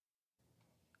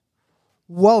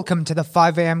Welcome to the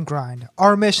 5 a.m. grind.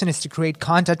 Our mission is to create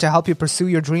content to help you pursue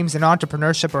your dreams in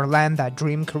entrepreneurship or land that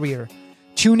dream career.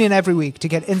 Tune in every week to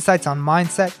get insights on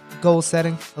mindset, goal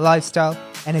setting, lifestyle,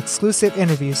 and exclusive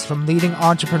interviews from leading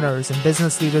entrepreneurs and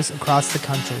business leaders across the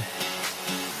country.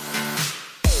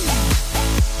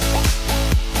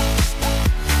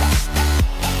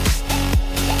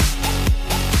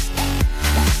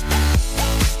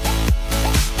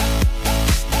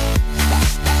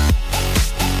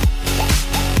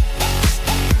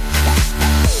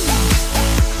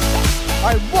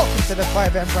 To the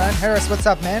 5 a.m. grind. Harris, what's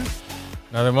up, man?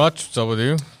 Nothing much. What's up with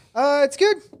you? It's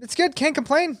good. It's good. Can't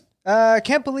complain.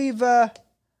 Can't believe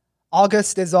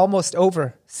August is almost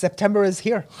over. September is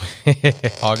here.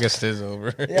 August is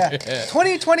over. Yeah.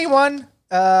 2021.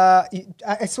 I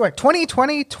swear,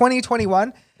 2020,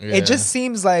 2021. Yeah. It just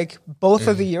seems like both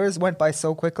of the years went by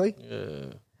so quickly.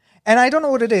 Yeah. And I don't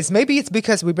know what it is. Maybe it's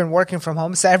because we've been working from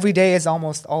home, so every day is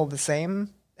almost all the same,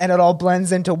 and it all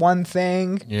blends into one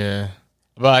thing. Yeah.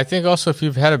 But I think also if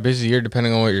you've had a busy year,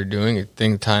 depending on what you're doing, I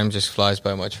think time just flies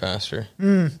by much faster.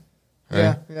 Right?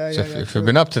 Yeah. So if you've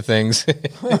been up to things.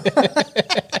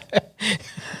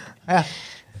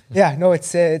 Yeah, no,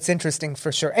 it's interesting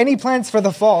for sure. Any plans for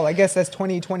the fall? I guess as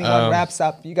 2021 wraps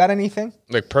up. You got anything?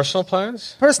 Like personal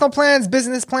plans? Personal plans,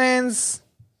 business plans?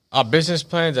 Business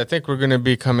plans, I think we're going to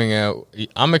be coming out.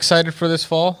 I'm excited for this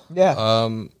fall. Yeah.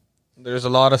 There's a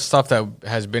lot of stuff that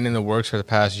has been in the works for the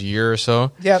past year or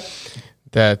so. Yep.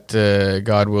 That,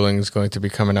 God willing, is going to be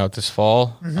coming out this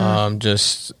fall. Mm-hmm.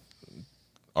 Just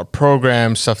our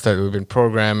program, stuff that we've been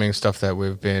programming, stuff that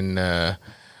we've been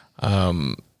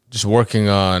just working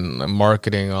on,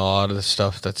 marketing, a lot of the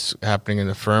stuff that's happening in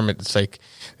the firm. It's like,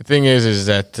 the thing is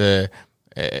that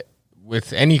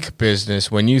with any business,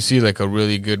 when you see like a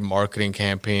really good marketing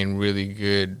campaign, really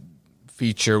good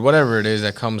feature, whatever it is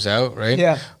that comes out, right?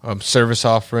 Yeah. Service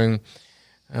offering.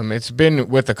 It's been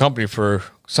with the company for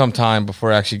some time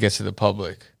before it actually gets to the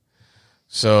public.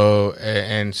 So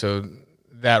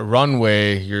that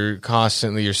runway,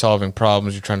 you're solving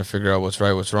problems. You're trying to figure out what's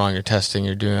right, what's wrong. You're testing.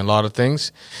 You're doing a lot of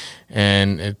things,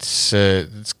 and it's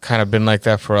kind of been like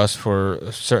that for us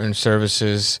for certain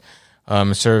services,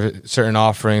 certain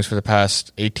offerings for the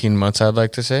past 18 months. I'd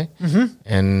like to say,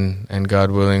 and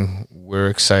God willing, we're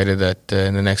excited that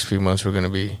in the next few months we're going to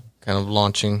be kind of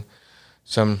launching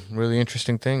some really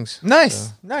interesting things.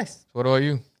 Nice. What about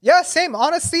you? Yeah, same.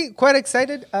 Honestly, quite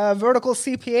excited. Vertical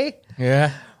CPA.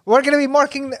 Yeah. We're going to be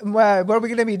we're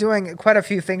going to be doing quite a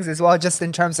few things as well, just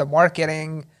in terms of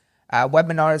marketing,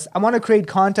 webinars. I want to create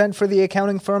content for the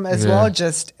accounting firm as well,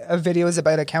 just videos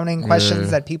about accounting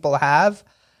questions that people have.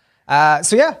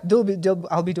 So yeah,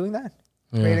 I'll be doing that,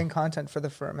 creating content for the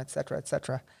firm, et cetera, et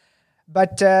cetera.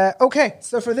 But, okay,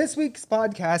 so for this week's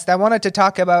podcast, I wanted to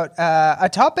talk about a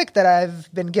topic that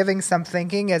I've been giving some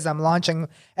thinking as I'm launching,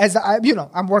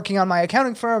 I'm working on my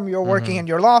accounting firm, you're working in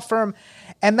your law firm,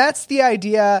 and that's the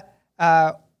idea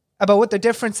about what the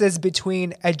difference is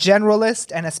between a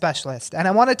generalist and a specialist. And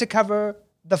I wanted to cover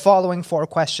the following 4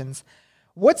 questions.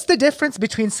 What's the difference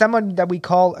between someone that we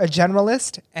call a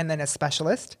generalist and then a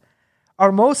specialist?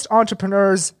 Are most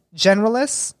entrepreneurs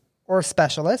generalists or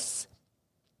specialists?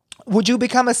 Would you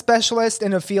become a specialist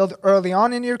in a field early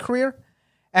on in your career?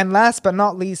 And last but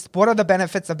not least, what are the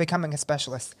benefits of becoming a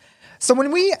specialist? So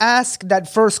when we ask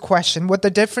that first question, what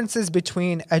the difference is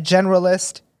between a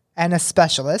generalist and a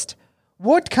specialist,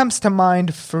 what comes to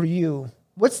mind for you?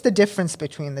 What's the difference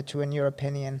between the two in your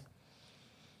opinion?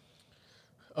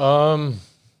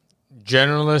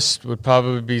 Generalist would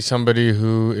probably be somebody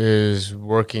who is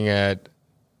working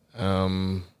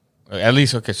at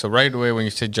least, okay, so right away when you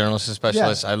say generalist and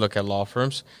specialist, I look at law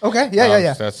firms. Okay,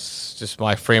 yeah. That's just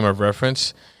my frame of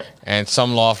reference. And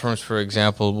some law firms, for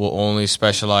example, will only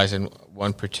specialize in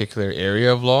one particular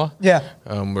area of law. Yeah.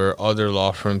 Where other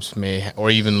law firms or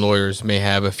even lawyers may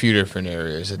have a few different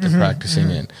areas that they're practicing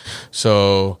in.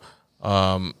 So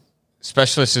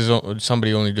specialist is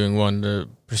somebody only doing one. The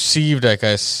perceived, I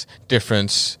guess,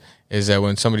 difference is that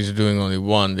when somebody's doing only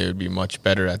one, they would be much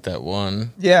better at that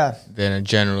one. Yeah. Than a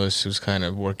generalist who's kind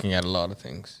of working at a lot of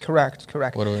things. Correct.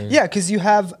 Yeah, because you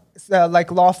have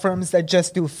like law firms that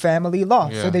just do family law.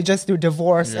 Yeah. So they just do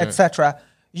divorce, etc.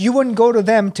 You wouldn't go to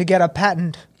them to get a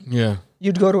patent. Yeah.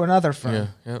 You'd go to another firm.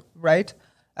 Yeah. Right?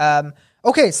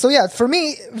 Okay, so yeah, for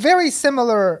me, very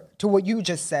similar to what you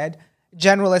just said,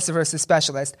 generalist versus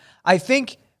specialist. I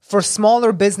think for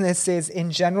smaller businesses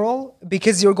in general,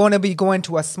 because you're going to be going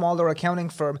to a smaller accounting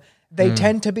firm, they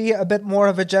tend to be a bit more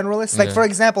of a generalist. Like, for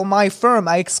example, my firm,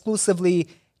 I exclusively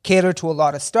cater to a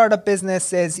lot of startup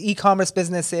businesses, e-commerce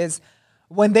businesses.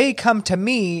 When they come to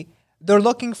me, they're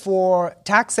looking for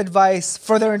tax advice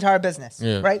for their entire business,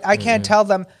 right? I can't tell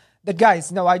them that,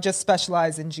 guys, no, I just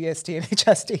specialize in GST and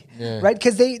HST, right?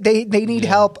 Because they need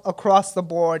help across the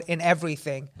board in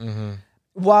everything.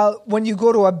 While when you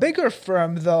go to a bigger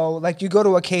firm, though, like you go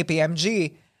to a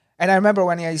KPMG, and I remember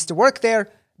when I used to work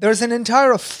there, there's an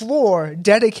entire floor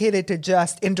dedicated to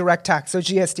just indirect tax, so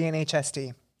GST and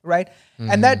HST, right?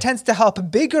 And that tends to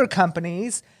help bigger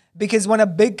companies, because when a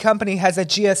big company has a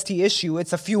GST issue,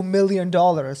 it's a few $1 million,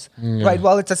 right?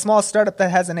 Well, it's a small startup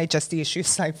that has an HST issue,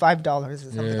 it's like $5 or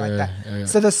something like that.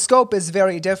 So the scope is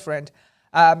very different.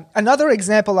 Another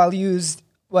example I'll use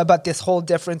about this whole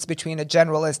difference between a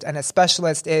generalist and a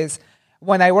specialist is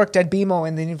when I worked at BMO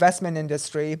in the investment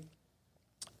industry.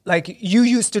 Like you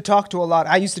used to talk to a lot,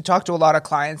 I used to talk to a lot of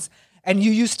clients, and I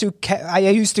used to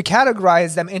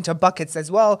categorize them into buckets as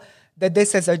well, that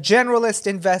this is a generalist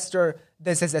investor,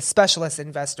 this is a specialist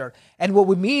investor. And what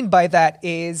we mean by that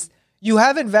is you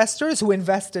have investors who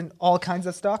invest in all kinds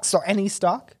of stocks, so any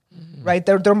stock, right?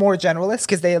 They're more generalists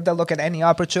because they'll look at any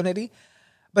opportunity.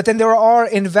 But then there are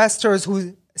investors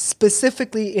who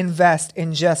specifically invest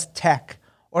in just tech,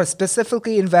 or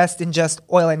specifically invest in just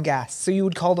oil and gas. So you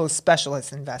would call those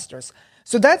specialist investors.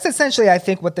 So that's essentially, I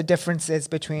think, what the difference is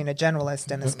between a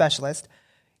generalist and a specialist.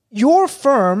 Your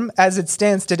firm, as it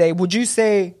stands today, would you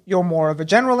say you're more of a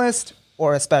generalist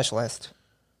or a specialist?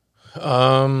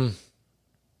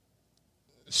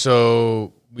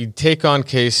 So we take on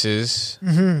cases.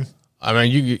 I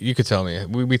mean, you could tell me.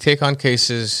 We take on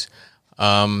cases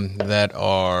that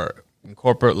are in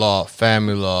corporate law,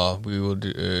 family law.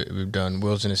 We've done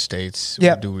wills and estates.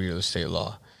 We do real estate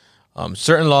law.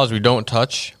 Certain laws we don't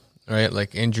touch, right?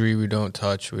 Like injury, we don't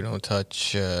touch. We don't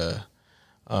touch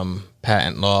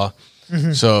patent law.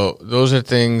 So those are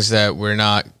things that we're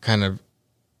not kind of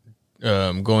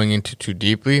going into too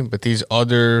deeply. But these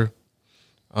other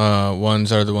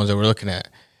ones are the ones that we're looking at.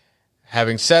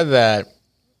 Having said that,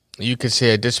 you could say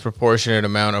a disproportionate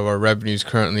amount of our revenues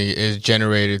currently is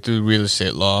generated through real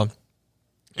estate law.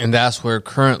 And that's where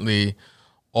currently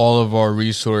all of our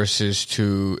resources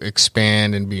to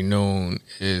expand and be known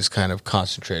is kind of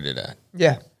concentrated at.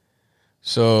 Yeah.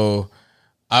 So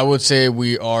I would say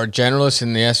we are generalists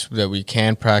in the yes that we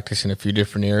can practice in a few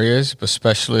different areas, but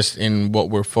specialists in what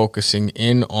we're focusing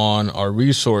in on our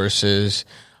resources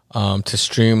to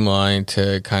streamline,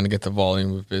 to kind of get the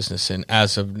volume of business in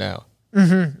as of now.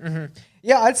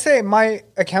 Yeah, I'd say my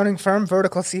accounting firm,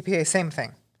 Vertical CPA, same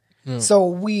thing. So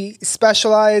we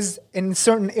specialize in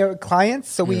certain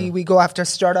clients. So we go after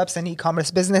startups and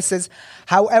e-commerce businesses.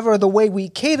 However, the way we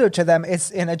cater to them is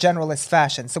in a generalist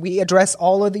fashion. So we address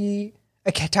all of the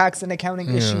tax and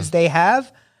accounting issues they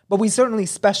have, but we certainly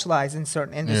specialize in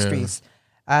certain industries.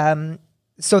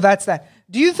 So that's that.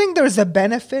 Do you think there's a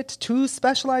benefit to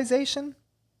specialization?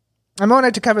 I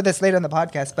wanted to cover this later in the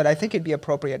podcast, but I think it'd be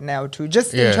appropriate now too,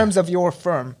 just in terms of your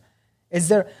firm. Is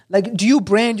there, like, do you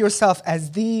brand yourself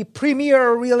as the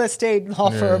premier real estate law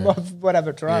firm of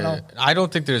whatever, Toronto? I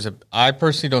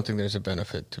personally don't think there's a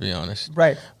benefit, to be honest.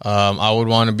 Right. I would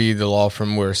want to be the law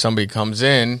firm where somebody comes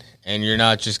in and you're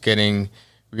not just getting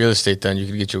real estate done. You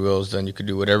could get your wills done. You could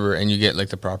do whatever, and you get like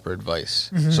the proper advice.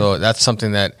 So that's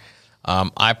something that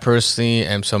I personally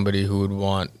am somebody who would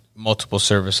want multiple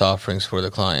service offerings for the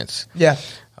clients. Yeah.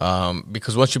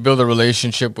 Because once you build a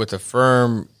relationship with a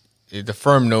firm, the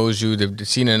firm knows you, they've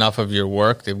seen enough of your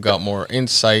work, they've got more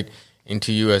insight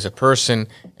into you as a person,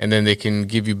 and then they can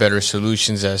give you better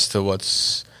solutions as to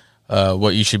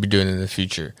what you should be doing in the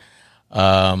future.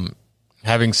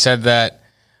 Having said that,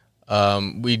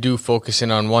 we do focus in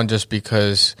on one just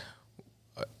because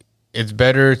it's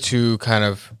better to kind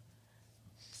of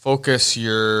focus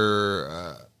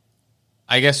your,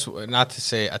 I guess not to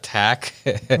say attack,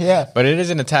 but it is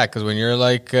an attack, because when you're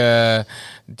like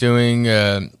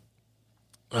doing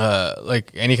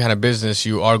like any kind of business,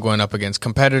 you are going up against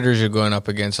competitors, you're going up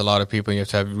against a lot of people, and you have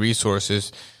to have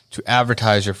resources to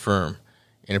advertise your firm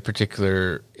in a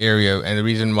particular area. And the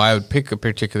reason why I would pick a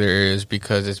particular area is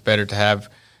because it's better to have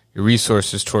your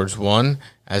resources towards one,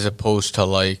 as opposed to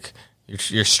like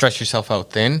you stretch yourself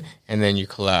out thin and then you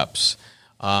collapse.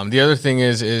 The other thing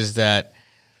is that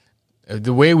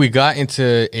the way we got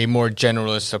into a more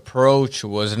generalist approach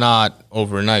was not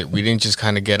overnight. We didn't just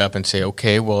kind of get up and say,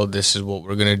 okay, well, this is what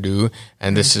we're going to do,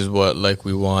 and this is what like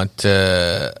we want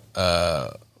like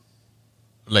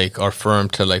our firm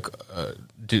to like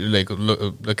do, like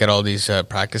look at all these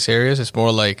practice areas. It's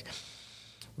more like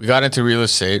we got into real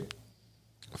estate,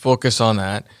 focus on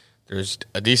that. There's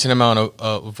a decent amount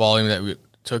of volume that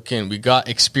we got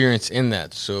experience in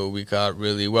that, so we got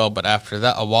really well. But after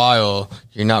that, a while,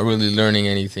 you're not really learning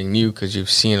anything new because you've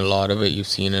seen a lot of it, you've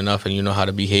seen enough, and you know how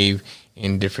to behave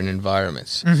in different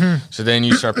environments. So then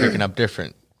you start picking up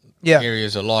different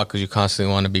areas of law because you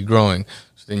constantly want to be growing.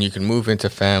 So then you can move into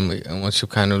family, and once you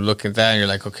kind of look at that, and you're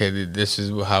like, okay, this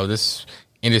is how this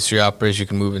industry operates. You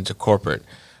can move into corporate.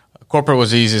 Corporate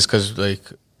was the easiest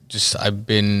because I've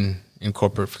been in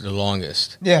corporate for the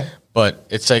longest. Yeah. But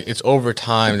it's over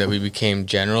time that we became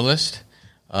generalist,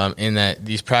 in that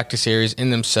these practice areas in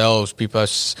themselves, people have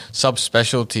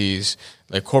subspecialties.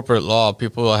 Like corporate law,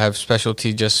 people have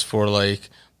specialty just for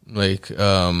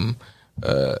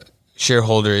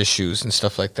shareholder issues and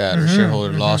stuff like that, or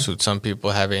shareholder lawsuits. Some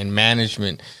people have it in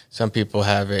management. Some people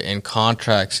have it in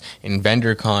contracts, in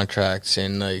vendor contracts,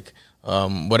 in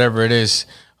whatever it is.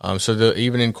 So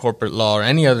even in corporate law or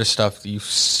any other stuff,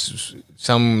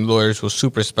 some lawyers will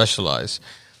super specialize.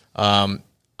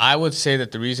 I would say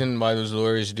that the reason why those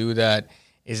lawyers do that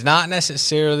is not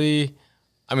necessarily,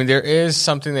 I mean, there is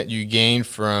something that you gain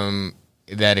from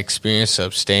that experience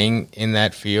of staying in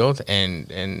that field,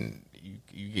 and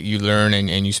you learn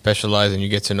and you specialize and you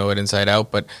get to know it inside out.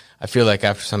 But I feel like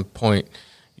after some point,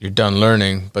 you're done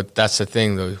learning. But that's the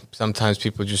thing, though. Sometimes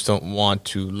people just don't want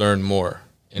to learn more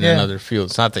in another field.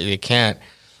 It's not that they can't,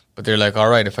 but they're like, all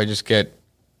right, if I just get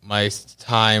my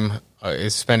time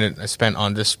is spent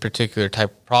on this particular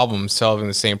type of problem, solving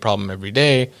the same problem every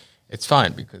day, it's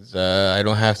fine because I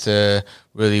don't have to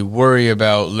really worry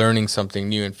about learning something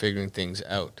new and figuring things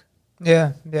out.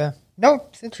 Yeah. No,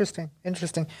 it's interesting.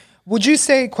 Would you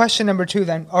say, question number 2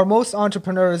 then, are most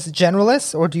entrepreneurs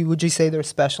generalists, or would you say they're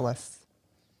specialists?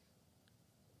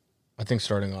 I think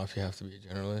starting off, you have to be a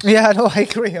generalist. Yeah, no, I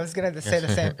agree. I was going to say the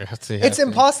same. It's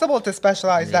impossible to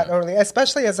specialize that early,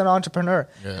 especially as an entrepreneur.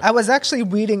 Yeah. I was actually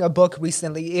reading a book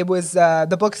recently. It was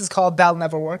the book is called That'll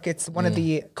Never Work. It's one of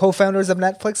the co-founders of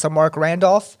Netflix, so Mark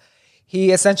Randolph. He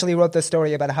essentially wrote the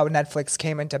story about how Netflix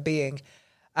came into being.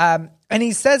 And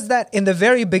he says that in the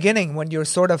very beginning, when you're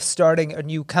sort of starting a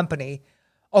new company,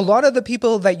 a lot of the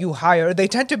people that you hire, they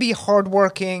tend to be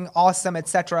hardworking, awesome,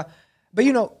 etc. But,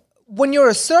 when you're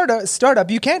a startup,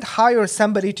 you can't hire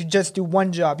somebody to just do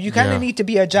one job. You kind of need to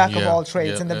be a jack of all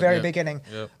trades in the very beginning.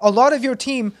 A lot of your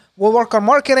team will work on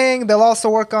marketing. They'll also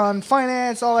work on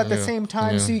finance all at the same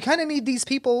time. So you kind of need these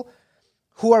people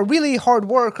who are really hard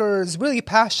workers, really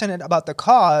passionate about the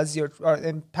cause,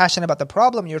 and passionate about the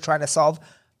problem you're trying to solve,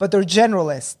 but they're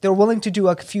generalists. They're willing to do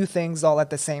a few things all at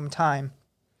the same time.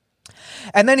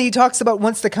 And then he talks about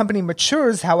once the company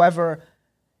matures, however,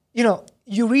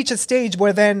 you reach a stage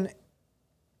where then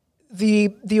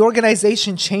the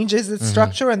organization changes its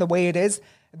structure and the way it is.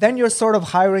 Then you're sort of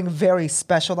hiring very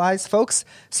specialized folks.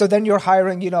 So then you're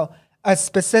hiring, a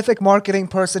specific marketing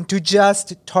person to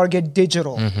just target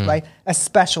digital, right? A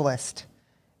specialist,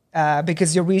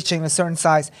 because you're reaching a certain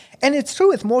size. And it's true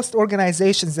with most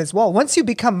organizations as well. Once you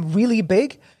become really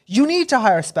big, you need to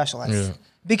hire specialists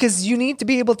because you need to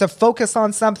be able to focus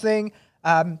on something.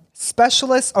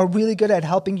 Specialists are really good at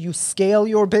helping you scale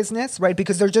your business, right?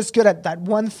 Because they're just good at that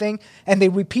one thing and they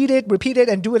repeat it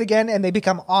and do it again and they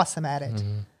become awesome at it.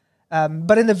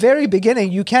 But in the very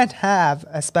beginning, you can't have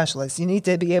a specialist. You need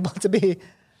to be able to be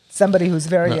somebody who's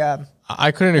very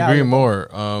I couldn't agree more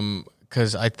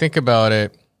because I think about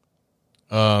it,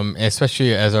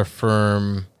 especially as our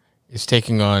firm is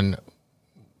taking on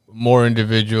more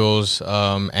individuals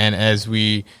and as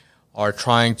we are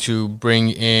trying to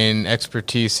bring in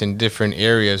expertise in different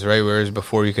areas, right? Whereas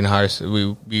before you can hire,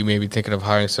 we may be thinking of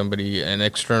hiring somebody, an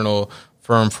external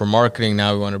firm for marketing.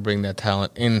 Now we want to bring that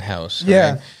talent in-house.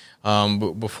 Right?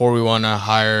 But before we want to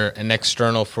hire an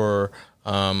external for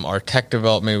our tech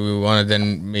development, we want to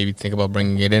then maybe think about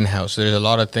bringing it in-house. So there's a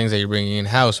lot of things that you're bringing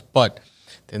in-house, but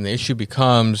then the issue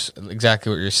becomes exactly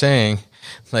what you're saying.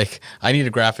 Like, I need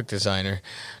a graphic designer.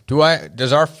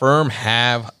 Does our firm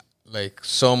have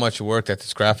so much work that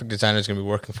this graphic designer is going to be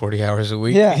working 40 hours a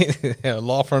week? A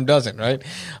law firm doesn't, right?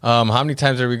 How many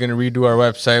times are we going to redo our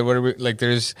website? What are we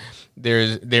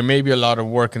there may be a lot of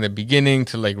work in the beginning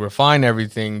to refine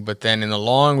everything, but then in the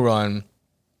long run,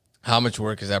 how much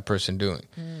work is that person doing?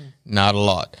 Not a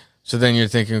lot. So then you're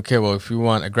thinking, okay, well, if you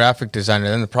want a graphic designer,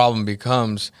 then the problem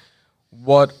becomes,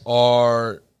 what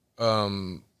are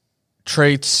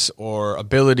traits or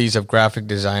abilities of graphic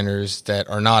designers that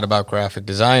are not about graphic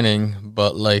designing,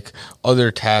 but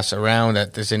other tasks around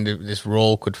that this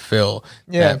role could fill.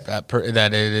 That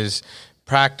it is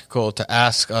practical to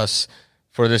ask us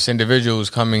for this individual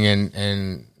who's coming in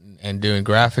and doing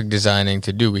graphic designing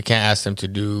to do. We can't ask them to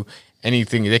do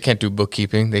anything. They can't do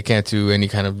bookkeeping. They can't do any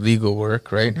kind of legal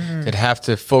work, right? They'd have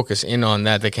to focus in on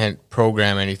that. They can't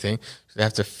program anything. So they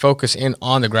have to focus in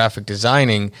on the graphic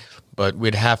designing, but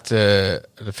we'd have to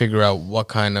figure out what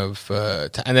kind of,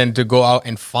 and then to go out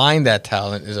and find that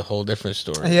talent is a whole different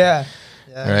story. Yeah.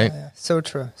 Right? Yeah. So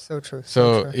true. So true.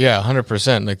 So true. yeah,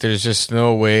 100%. Like there's just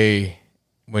no way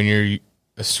when you're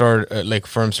like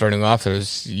firm starting off,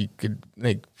 you could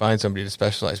like find somebody to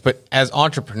specialize. But as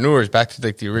entrepreneurs, back to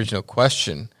like the original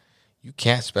question, you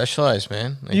can't specialize,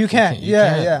 man. Like, you can't.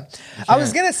 Yeah. I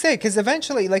was can't. gonna say, because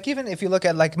eventually, like even if you look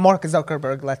at like Mark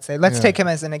Zuckerberg, let's take him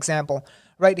as an example,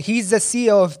 right? He's the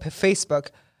CEO of Facebook.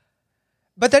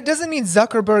 But that doesn't mean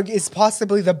Zuckerberg is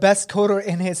possibly the best coder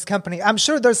in his company. I'm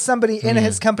sure there's somebody in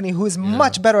his company who is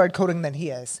much better at coding than he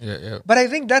is. Yeah. But I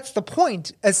think that's the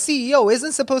point. A CEO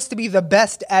isn't supposed to be the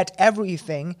best at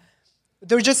everything.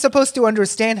 They're just supposed to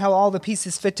understand how all the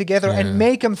pieces fit together and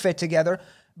make them fit together.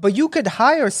 But you could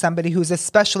hire somebody who's a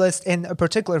specialist in a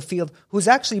particular field who's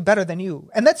actually better than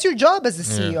you. And that's your job as a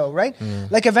CEO, right?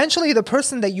 Like eventually the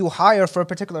person that you hire for a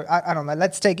particular, I don't know,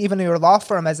 let's take even your law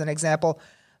firm as an example.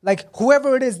 Like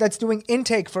whoever it is that's doing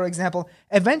intake, for example,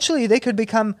 eventually they could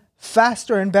become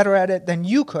faster and better at it than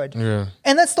you could. Yeah.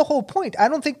 And that's the whole point. I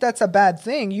don't think that's a bad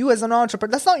thing. You as an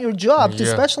entrepreneur, that's not your job to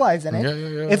specialize in it.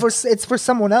 If it's for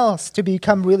someone else to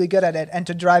become really good at it and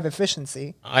to drive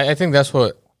efficiency. I think that's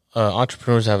what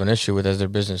entrepreneurs have an issue with as their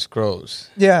business grows.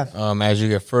 Yeah. As you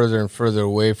get further and further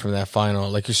away from that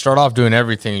final, like you start off doing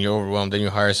everything and you're overwhelmed, then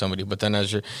you hire somebody. But then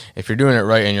if you're doing it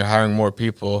right and you're hiring more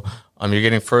people, you're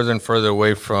getting further and further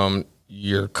away from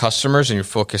your customers and you're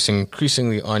focusing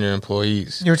increasingly on your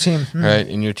employees. Your team. Right,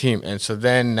 in your team. And so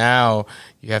then now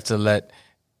you have to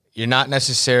you're not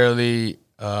necessarily,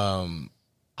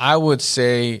 I would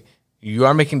say you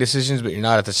are making decisions, but you're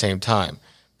not at the same time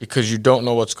because you don't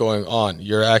know what's going on.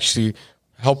 You're actually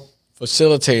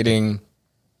facilitating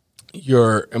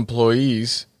your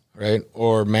employees, right,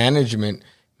 or management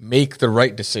make the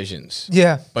right decisions.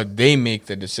 Yeah. But they make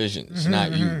the decisions,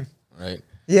 not you, right?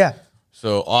 Yeah.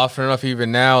 So often enough,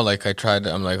 even now, like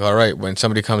I'm like, all right, when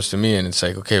somebody comes to me and it's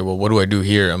like, okay, well, what do I do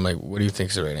here? I'm like, what do you think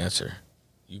is the right answer?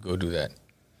 You go do that,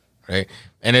 right?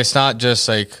 And it's not just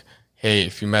like, hey,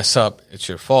 if you mess up, it's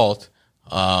your fault.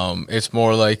 It's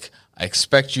more like, I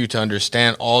expect you to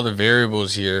understand all the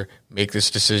variables here, make this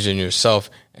decision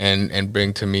yourself, and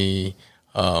bring to me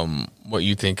what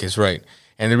you think is right.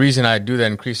 And the reason I do that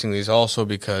increasingly is also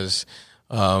because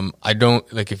I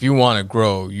don't, like, if you want to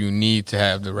grow, you need to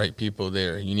have the right people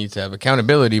there. You need to have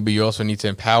accountability, but you also need to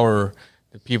empower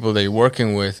the people that you're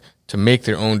working with to make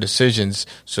their own decisions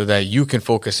so that you can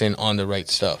focus in on the right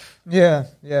stuff. Yeah.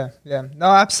 No,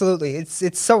 absolutely.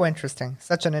 It's so interesting.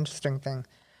 Such an interesting thing.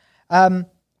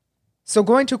 So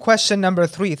going to question number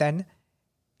 3 then.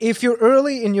 If you're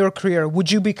early in your career, would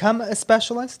you become a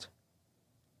specialist?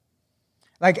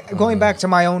 Like going back to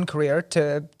my own career,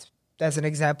 as an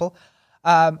example,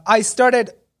 I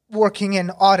started working in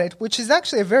audit, which is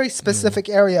actually a very specific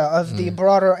area of the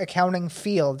broader accounting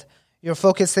field. You're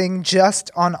focusing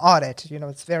just on audit.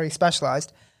 It's very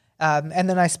specialized. And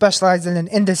then I specialized in an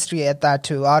industry at that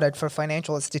too, audit for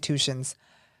financial institutions.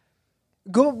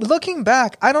 Looking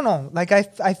back, I don't know. Like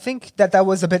I think that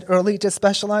was a bit early to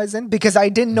specialize in because I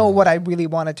didn't know what I really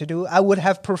wanted to do. I would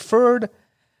have preferred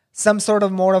some sort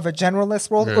of more of a generalist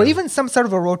role or even some sort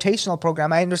of a rotational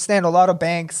program. I understand a lot of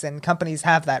banks and companies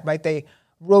have that, right? They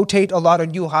rotate a lot of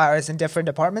new hires in different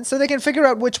departments so they can figure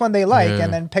out which one they like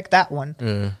and then pick that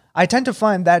one. I tend to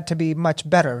find that to be much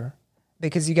better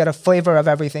because you get a flavor of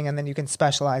everything and then you can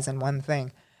specialize in one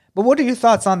thing. But what are your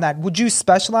thoughts on that? Would you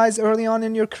specialize early on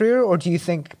in your career or do you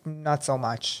think not so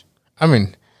much? I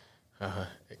mean,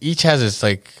 each has its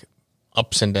like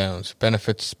ups and downs,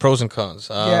 benefits, pros and cons.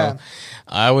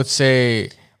 I would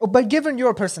say... but given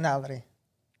your personality...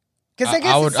 Because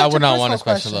I would not want to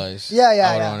specialize. Yeah.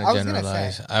 I would want to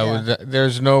generalize.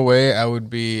 There's no way I would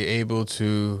be able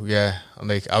to.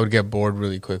 I would get bored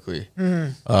really quickly.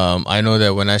 I know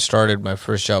that when I started, my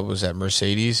first job was at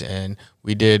Mercedes, and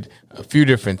we did a few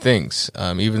different things.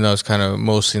 Even though it's kind of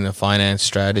mostly in the finance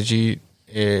strategy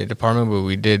department, but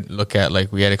we did look at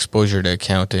we had exposure to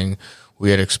accounting,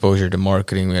 we had exposure to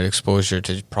marketing, we had exposure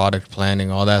to product planning,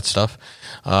 all that stuff,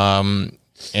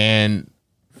 and.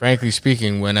 Frankly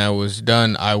speaking, when I was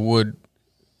done, I would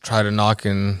try to knock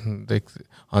on the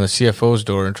CFO's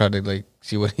door and try to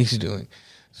see what he's doing.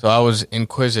 So I was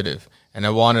inquisitive and I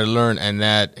wanted to learn, and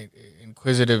that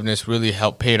inquisitiveness really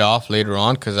paid off later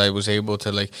on because I was able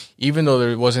to even though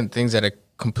there wasn't things that I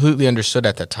completely understood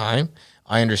at the time,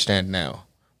 I understand now.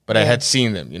 But I had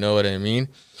seen them, you know what I mean?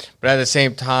 But at the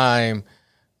same time,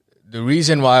 the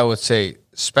reason why I would say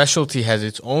specialty has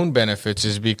its own benefits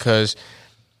is because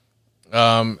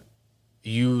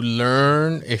you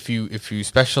learn if you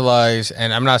specialize,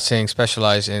 and I'm not saying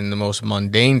specialize in the most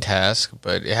mundane task,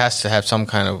 but it has to have some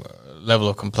kind of level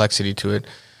of complexity to it.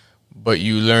 But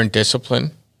you learn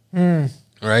discipline,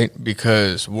 right?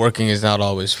 Because working is not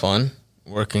always fun.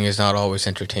 Working is not always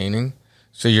entertaining.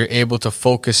 So you're able to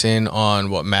focus in on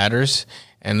what matters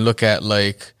and look at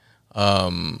like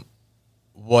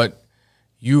what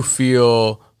you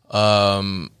feel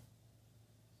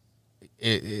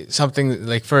something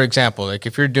like, for example, like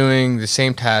if you're doing the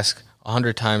same task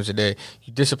 100 times a day,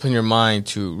 you discipline your mind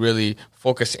to really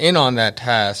focus in on that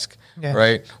task,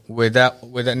 right? Without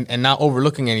and not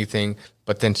overlooking anything,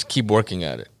 but then keep working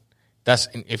at it. That's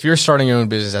if you're starting your own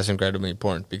business, that's incredibly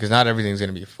important because not everything's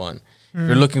going to be fun. If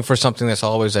you're looking for something that's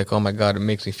always like, oh my God, it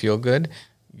makes me feel good,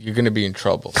 you're going to be in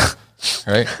trouble,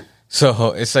 right?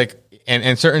 So it's like,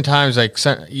 and certain times, like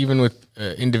even with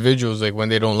individuals, like when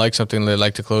they don't like something, they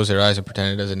like to close their eyes and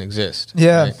pretend it doesn't exist.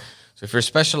 Yeah. Right? So if you're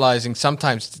specializing,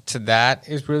 sometimes to that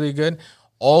is really good.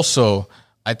 Also,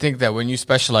 I think that when you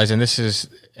specialize, and this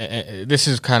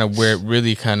is kind of where it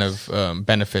really kind of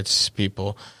benefits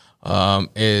people,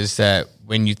 is that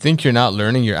when you think you're not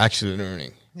learning, you're actually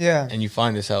learning. Yeah. And you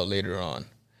find this out later on.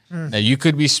 Now, you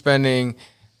could be spending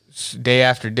day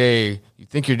after day, you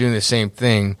think you're doing the same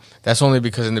thing. That's only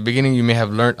because in the beginning you may have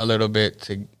learned a little bit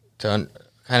to kind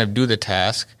of do the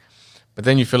task, but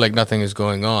then you feel like nothing is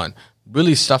going on.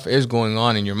 Really, stuff is going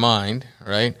on in your mind,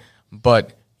 right?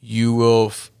 But you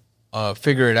will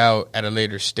figure it out at a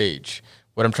later stage.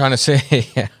 What I'm trying to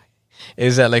say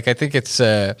is that, like, I think it's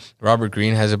Robert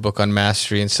Greene has a book on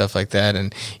mastery and stuff like that,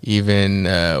 and even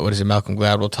Malcolm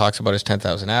Gladwell talks about his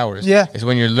 10,000 hours. Yeah, it's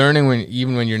when you're learning,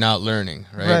 even when you're not learning,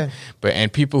 right? But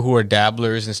and people who are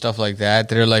dabblers and stuff like that,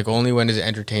 they're like only when it's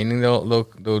entertaining they'll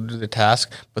do the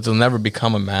task, but they'll never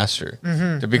become a master.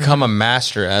 To become a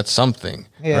master at something,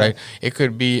 right? It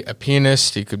could be a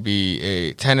pianist, it could be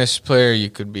a tennis player, you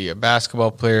could be a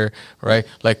basketball player, right?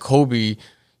 Like Kobe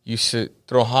used to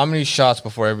throw how many shots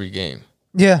before every game?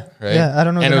 Yeah, right. Yeah, I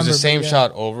don't know. And it was the same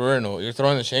shot over and over. You're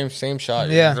throwing the same shot.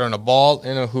 You're throwing a ball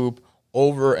in a hoop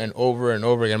over and over and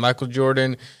over again. Michael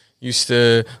Jordan used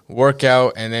to work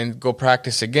out and then go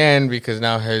practice again because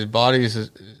now his body is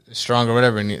strong or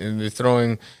whatever. And they're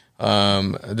throwing,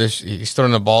 he's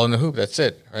throwing a ball in the hoop. That's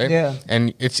it, right? Yeah.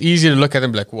 And it's easy to look at them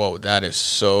and be like, whoa, that is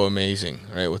so amazing,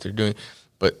 right? What they're doing,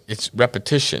 but it's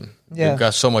repetition. They've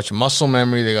got so much muscle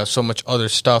memory. They got so much other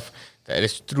stuff that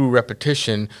it's through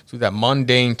repetition, through that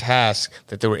mundane task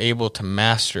that they were able to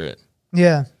master it.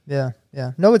 Yeah.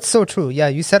 No, it's so true. Yeah,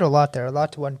 you said a lot there, a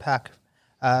lot to unpack,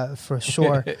 for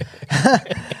sure.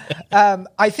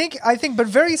 I think, but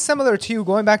very similar to you,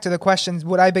 going back to the questions,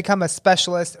 would I become a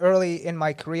specialist early in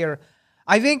my career?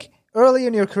 I think early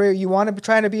in your career, you want to be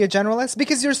trying to be a generalist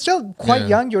because you're still quite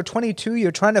young. You're 22.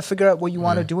 You're trying to figure out what you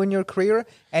want to do in your career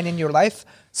and in your life.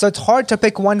 So it's hard to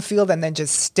pick one field and then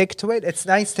just stick to it. It's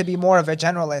nice to be more of a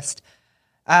generalist.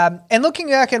 And looking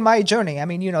back at my journey, I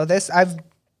mean, I've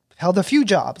held a few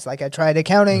jobs. Like I tried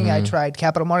accounting, I tried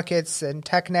capital markets and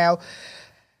tech now.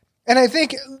 And I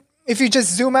think if you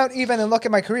just zoom out even and look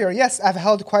at my career, yes, I've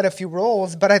held quite a few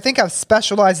roles, but I think I've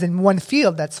specialized in one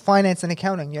field, that's finance and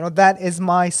accounting. That is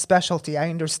my specialty. I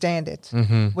understand it,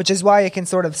 which is why I can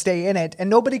sort of stay in it. And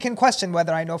nobody can question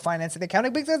whether I know finance and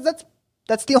accounting because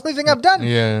that's the only thing I've done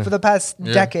for the past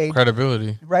decade.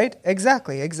 Credibility. Right?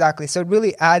 Exactly. So it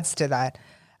really adds to that.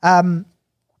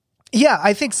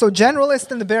 I think so.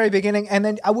 Generalist in the very beginning, and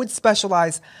then I would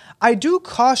specialize. I do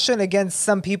caution against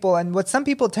some people, and what some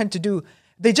people tend to do,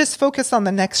 they just focus on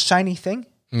the next shiny thing.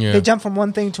 Yeah. They jump from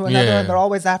one thing to another, and they're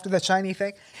always after the shiny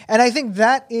thing. And I think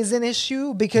that is an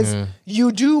issue because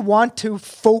you do want to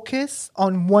focus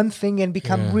on one thing and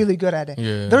become really good at it.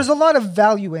 Yeah. There's a lot of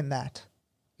value in that,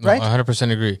 right? No,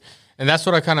 100% agree. And that's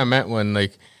what I kind of meant when,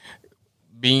 like,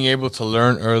 being able to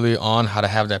learn early on how to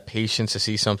have that patience to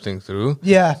see something through.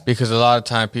 Yeah. Because a lot of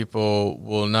time people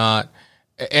will not...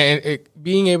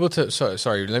 being able to,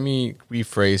 sorry, let me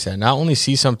rephrase that. Not only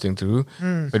see something through,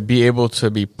 but be able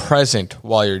to be present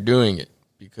while you're doing it.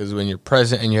 Because when you're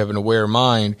present and you have an aware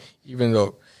mind, even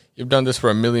though you've done this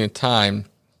for a million times,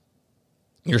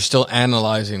 you're still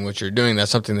analyzing what you're doing.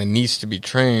 That's something that needs to be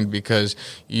trained because,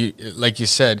 you, like you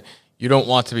said, you don't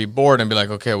want to be bored and be like,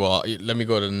 okay, well, let me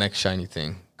go to the next shiny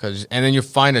thing. And then you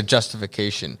find a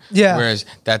justification. Yeah. Whereas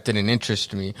that didn't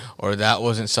interest me, or that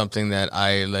wasn't something that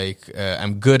I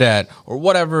I'm good at, or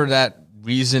whatever that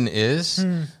reason is.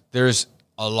 There's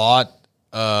a lot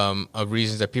of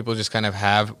reasons that people just kind of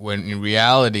have when in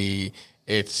reality,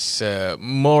 it's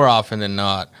more often than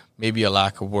not maybe a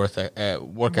lack of work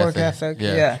ethic.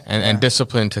 Yeah. And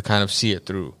discipline to kind of see it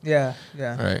through. Yeah.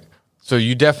 Right. So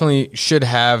you definitely should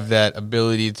have that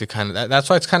ability to kind of, that's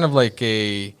why it's kind of like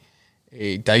a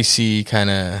dicey kind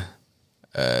of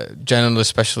generalist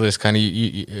specialist kind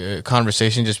of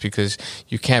conversation, just because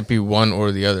you can't be one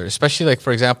or the other, especially like,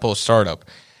 for example, a startup.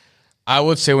 I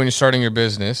would say when you're starting your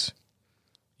business,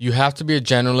 you have to be a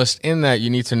generalist in that you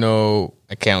need to know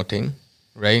accounting,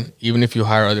 right? Even if you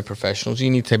hire other professionals, you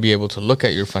need to be able to look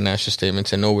at your financial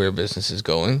statements and know where your business is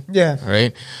going. Yeah.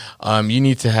 Right. You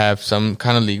need to have some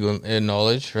kind of legal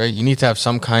knowledge, right? You need to have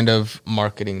some kind of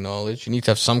marketing knowledge. You need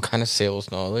to have some kind of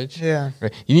sales knowledge. Yeah.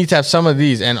 Right. You need to have some of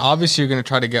these. And obviously you're going to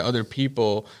try to get other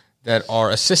people that are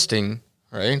assisting,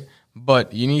 right?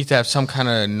 But you need to have some kind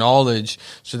of knowledge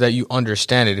so that you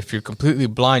understand it. If you're completely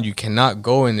blind, you cannot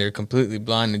go in there completely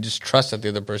blind and just trust that the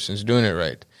other person's doing it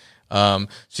right.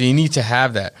 So you need to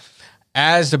have that.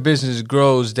 As the business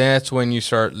grows, that's when you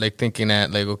start like thinking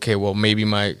at like, okay, well, maybe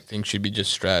my thing should be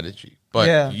just strategy,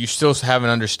 but you still have an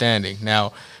understanding.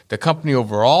 Now, the company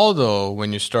overall, though,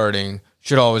 when you're starting,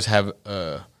 should always have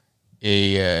a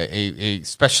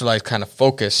specialized kind of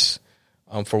focus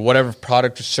for whatever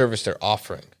product or service they're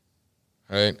offering,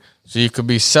 right? So you could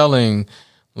be selling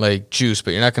like juice,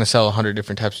 but you're not going to sell 100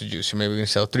 different types of juice. You're maybe going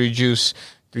to sell three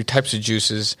types of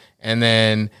juices, and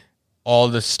then all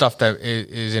the stuff that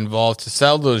is involved to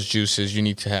sell those juices, you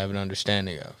need to have an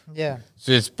understanding of. Yeah.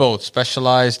 So it's both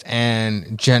specialized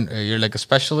and you're like a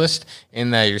specialist in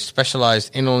that you're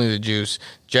specialized in only the juice,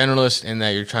 generalist in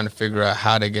that you're trying to figure out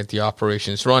how to get the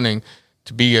operations running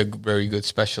to be a very good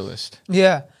specialist.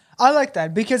 Yeah. I like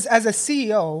that because as a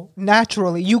CEO,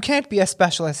 naturally, you can't be a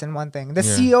specialist in one thing. The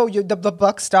CEO, the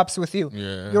buck stops with you.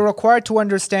 Yeah. You're required to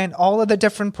understand all of the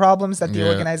different problems that the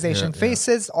organization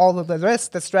faces, all of the risks,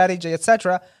 the strategy,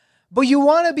 etc. But you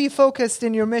want to be focused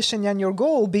in your mission and your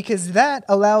goal because that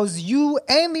allows you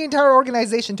and the entire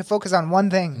organization to focus on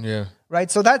one thing. Yeah. Right?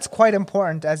 So that's quite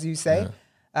important, as you say.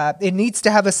 It needs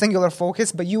to have a singular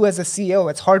focus, but you as a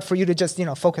CEO, it's hard for you to just,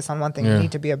 focus on one thing. You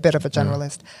need to be a bit of a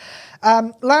generalist.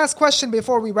 Last question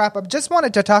before we wrap up. Just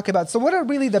wanted to talk about, so what are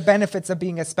really the benefits of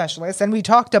being a specialist? And we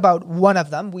talked about one of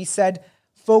them. We said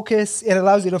focus. It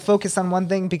allows you to focus on one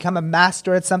thing, become a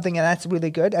master at something, and that's really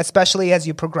good, especially as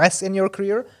you progress in your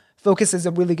career. Focus is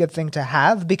a really good thing to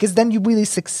have because then you really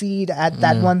succeed at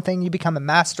that one thing. You become a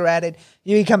master at it.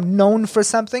 You become known for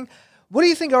something. What do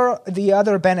you think are the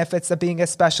other benefits of being a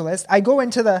specialist? I go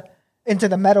into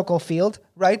the medical field,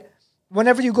 right?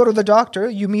 Whenever you go to the doctor,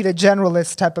 you meet a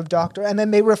generalist type of doctor, and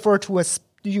then they refer to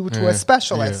you to a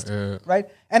specialist, right?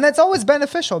 And that's always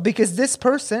beneficial because this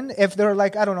person, if they're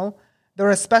like, I don't know, they're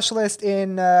a specialist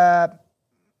in, your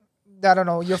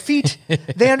feet.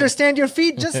 They understand your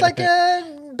feet just like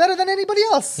better than anybody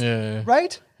else,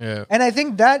 right? Yeah. And I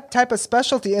think that type of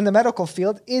specialty in the medical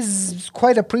field is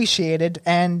quite appreciated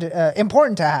and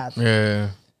important to have. Yeah.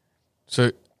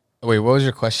 So, wait, what was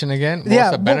your question again?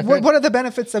 What are the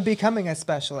benefits of becoming a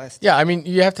specialist? Yeah, I mean,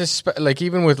 you have to,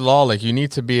 even with law, you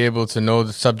need to be able to know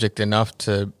the subject enough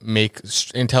to make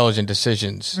intelligent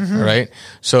decisions, right?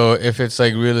 So if it's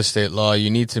like real estate law, you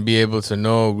need to be able to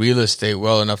know real estate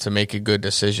well enough to make a good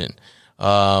decision.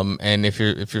 And if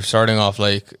you're starting off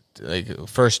like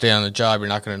first day on the job, you're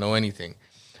not going to know anything.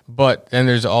 But then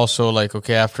there's also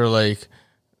after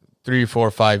 3,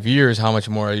 4, 5 years, how much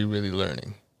more are you really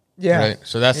learning? Yeah. Right.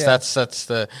 So that's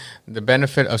the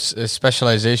benefit of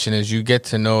specialization is you get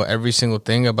to know every single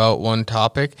thing about one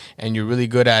topic and you're really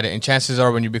good at it. And chances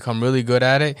are when you become really good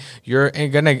at it, you're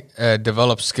going to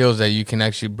develop skills that you can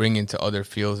actually bring into other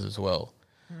fields as well.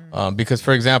 Because,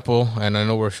 for example, and I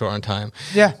know we're short on time,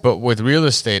 but with real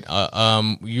estate,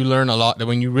 you learn a lot. That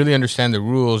when you really understand the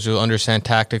rules, you'll understand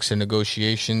tactics and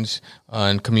negotiations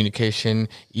and communication,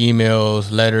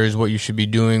 emails, letters, what you should be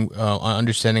doing,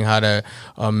 understanding how to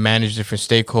manage different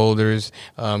stakeholders,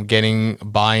 getting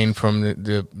buy-in from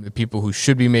the people who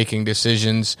should be making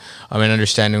decisions, and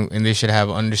understanding, and they should have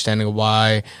understanding of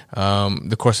why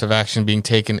the course of action being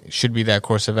taken should be that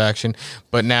course of action.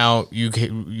 But now you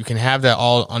can have that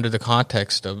all under the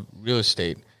context of real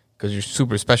estate because you're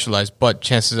super specialized. But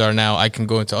chances are now I can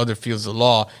go into other fields of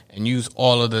law and use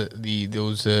all of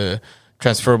those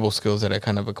transferable skills that I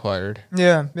kind of acquired.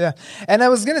 Yeah. And I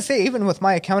was going to say, even with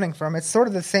my accounting firm, it's sort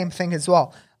of the same thing as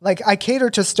well. I cater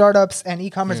to startups and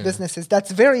e-commerce businesses. That's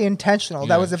very intentional.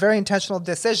 That was a very intentional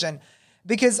decision.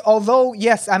 Because although,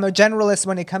 yes, I'm a generalist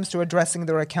when it comes to addressing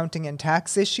their accounting and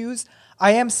tax issues,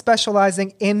 I am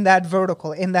specializing in that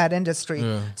vertical, in that industry.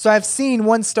 So I've seen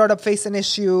one startup face an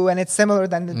issue and it's similar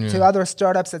to other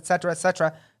startups, et cetera, et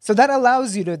cetera. So that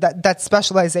allows you to, that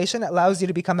specialization allows you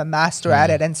to become a master at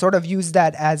it and sort of use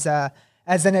that as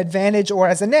an advantage or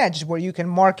as an edge where you can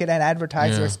market and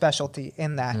advertise your specialty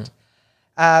in that.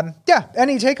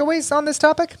 Any takeaways on this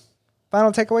topic?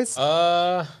 Final takeaways?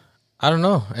 I don't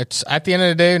know. It's at the end of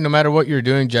the day, no matter what you're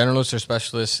doing, generalist or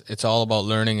specialist, it's all about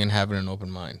learning and having an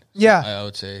open mind. So I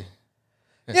would say.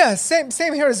 Yeah,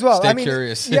 same here as well. Stay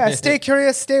curious. Stay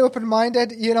curious, stay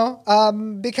open-minded, being a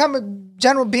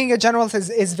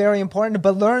generalist is very important,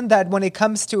 but learn that when it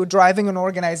comes to driving an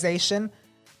organization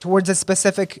towards a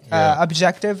specific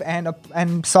objective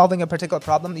and solving a particular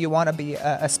problem, you want to be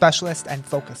a specialist and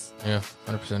focus. Yeah,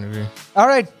 100% agree. All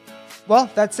right. Well,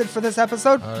 that's it for this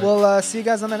episode. Right. We'll see you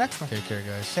guys on the next one. Take care,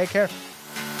 guys. Take care.